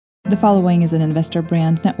The following is an Investor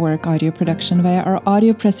Brand Network audio production via our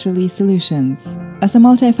audio press release solutions. As a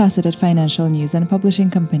multifaceted financial news and publishing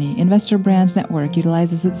company, Investor Brand Network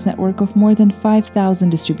utilizes its network of more than 5,000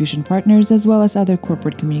 distribution partners as well as other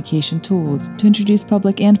corporate communication tools to introduce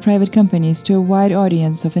public and private companies to a wide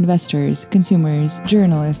audience of investors, consumers,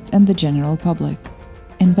 journalists, and the general public.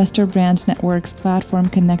 Investor Brand Network's platform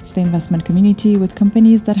connects the investment community with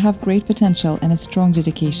companies that have great potential and a strong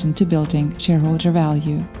dedication to building shareholder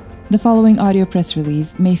value. The following audio press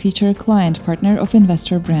release may feature a client partner of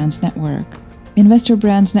Investor Brand Network. Investor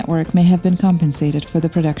Brand Network may have been compensated for the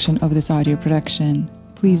production of this audio production.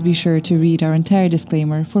 Please be sure to read our entire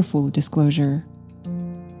disclaimer for full disclosure.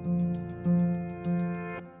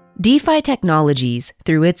 DeFi Technologies,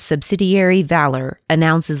 through its subsidiary Valor,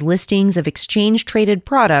 announces listings of exchange-traded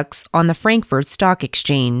products on the Frankfurt Stock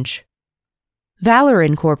Exchange. Valor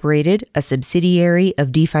Incorporated, a subsidiary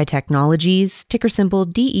of DeFi Technologies, ticker symbol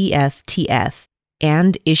DEFTF,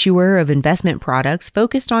 and issuer of investment products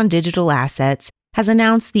focused on digital assets, has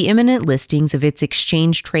announced the imminent listings of its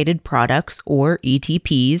exchange-traded products, or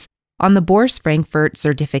ETPs, on the Börse Frankfurt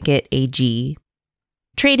Certificate AG.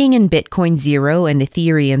 Trading in Bitcoin Zero and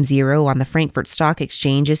Ethereum Zero on the Frankfurt Stock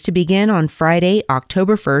Exchange is to begin on Friday,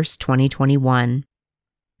 October 1st, 2021.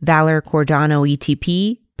 Valor Cardano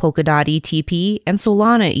ETP, Polkadot ETP, and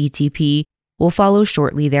Solana ETP will follow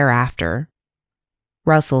shortly thereafter.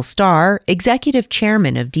 Russell Starr, executive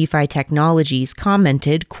chairman of DeFi Technologies,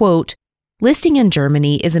 commented, quote, "Listing in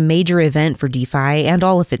Germany is a major event for DeFi and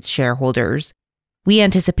all of its shareholders. We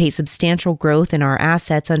anticipate substantial growth in our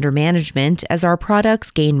assets under management as our products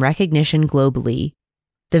gain recognition globally.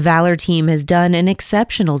 The Valor team has done an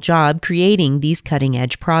exceptional job creating these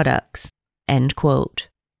cutting-edge products." End quote.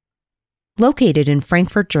 Located in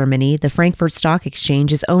Frankfurt, Germany, the Frankfurt Stock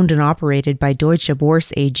Exchange is owned and operated by Deutsche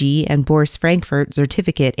Börse AG and Börse Frankfurt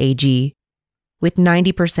Certificate AG. With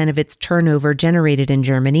 90% of its turnover generated in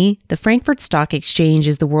Germany, the Frankfurt Stock Exchange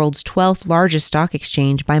is the world's 12th largest stock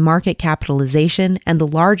exchange by market capitalization and the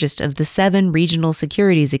largest of the 7 regional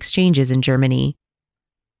securities exchanges in Germany.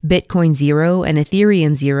 Bitcoin Zero and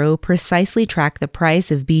Ethereum Zero precisely track the price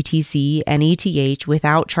of BTC and ETH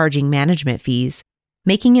without charging management fees,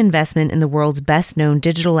 making investment in the world's best-known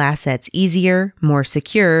digital assets easier, more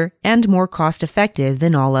secure, and more cost-effective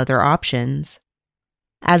than all other options.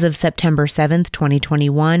 As of September 7,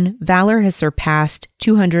 2021, Valor has surpassed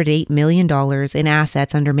 $208 million in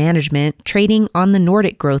assets under management trading on the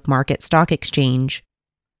Nordic Growth Market Stock Exchange.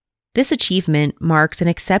 This achievement marks an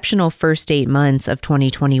exceptional first 8 months of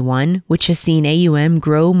 2021, which has seen AUM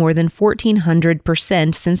grow more than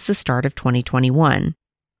 1,400% since the start of 2021.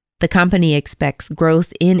 The company expects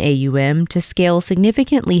growth in AUM to scale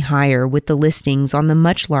significantly higher with the listings on the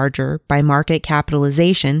much larger, by market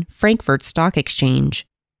capitalization, Frankfurt Stock Exchange.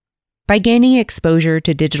 By gaining exposure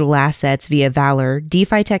to digital assets via Valor,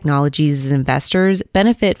 DeFi Technologies' investors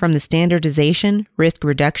benefit from the standardization, risk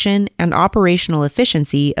reduction, and operational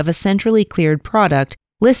efficiency of a centrally cleared product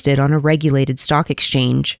listed on a regulated stock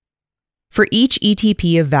exchange. For each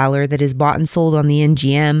ETP of Valor that is bought and sold on the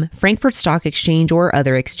NGM, Frankfurt Stock Exchange, or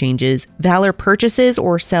other exchanges, Valor purchases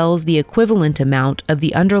or sells the equivalent amount of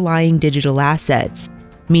the underlying digital assets,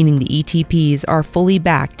 meaning the ETPs are fully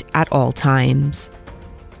backed at all times.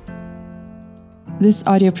 This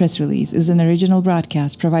audio press release is an original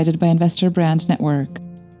broadcast provided by Investor Brand Network,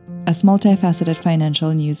 a multifaceted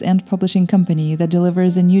financial news and publishing company that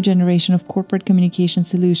delivers a new generation of corporate communication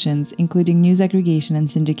solutions, including news aggregation and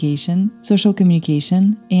syndication, social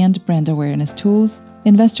communication, and brand awareness tools.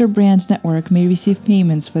 Investor Brand Network may receive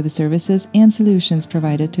payments for the services and solutions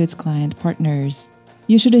provided to its client partners.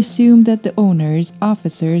 You should assume that the owners,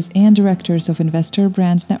 officers, and directors of Investor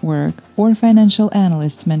Brand Network or financial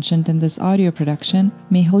analysts mentioned in this audio production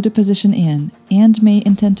may hold a position in and may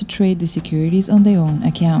intend to trade the securities on their own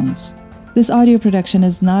accounts. This audio production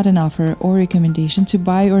is not an offer or recommendation to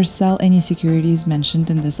buy or sell any securities mentioned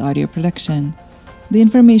in this audio production. The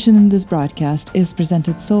information in this broadcast is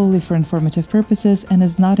presented solely for informative purposes and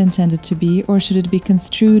is not intended to be or should it be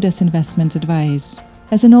construed as investment advice.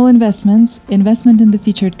 As in all investments, investment in the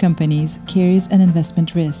featured companies carries an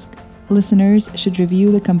investment risk. Listeners should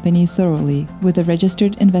review the companies thoroughly with a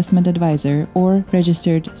registered investment advisor or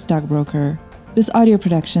registered stockbroker. This audio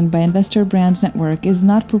production by Investor Brand Network is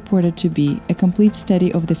not purported to be a complete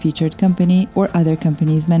study of the featured company or other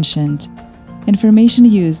companies mentioned. Information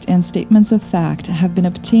used and statements of fact have been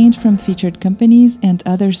obtained from featured companies and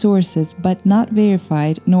other sources but not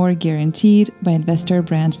verified nor guaranteed by Investor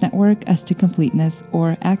Brand Network as to completeness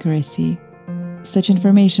or accuracy. Such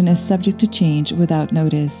information is subject to change without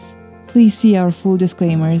notice. Please see our full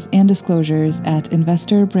disclaimers and disclosures at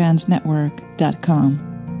investorbrandnetwork.com.